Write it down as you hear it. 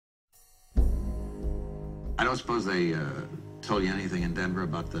I don't suppose they told you anything in Denver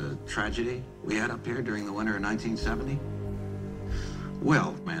about the tragedy we had up here during the winter of 1970?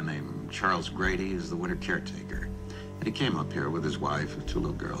 Well, a man named Charles Grady is the winter caretaker. And he came up here with his wife and two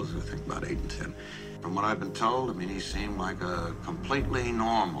little girls, I think about 8 and 10. From what I've been told, I mean, he seemed like a completely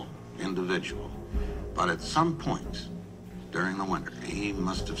normal individual. But at some point during the winter, he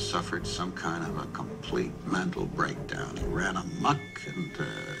must have suffered some kind of a complete mental breakdown. He ran amok and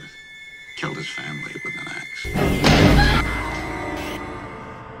killed his family with an axe.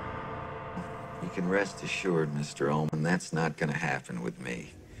 You can rest assured, Mr. Ullman, that's not going to happen with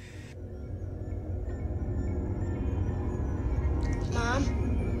me. Mom?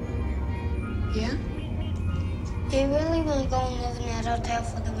 Yeah? Do you really want to go and live in that hotel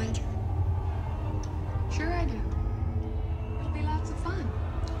for the winter? Sure I do. It'll be lots of fun.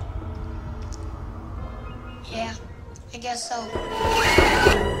 Yeah, I guess so.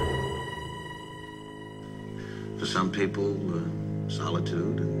 For some people,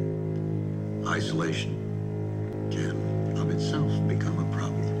 solitude and isolation can of itself become a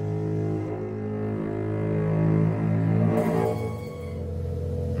problem.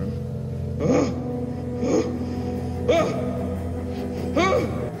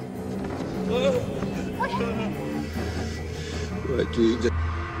 What do you do?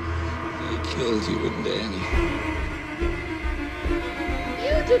 He killed you and Danny.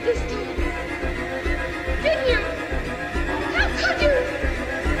 You did this to me. Didn't you? How could you?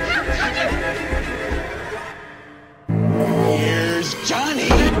 How could you?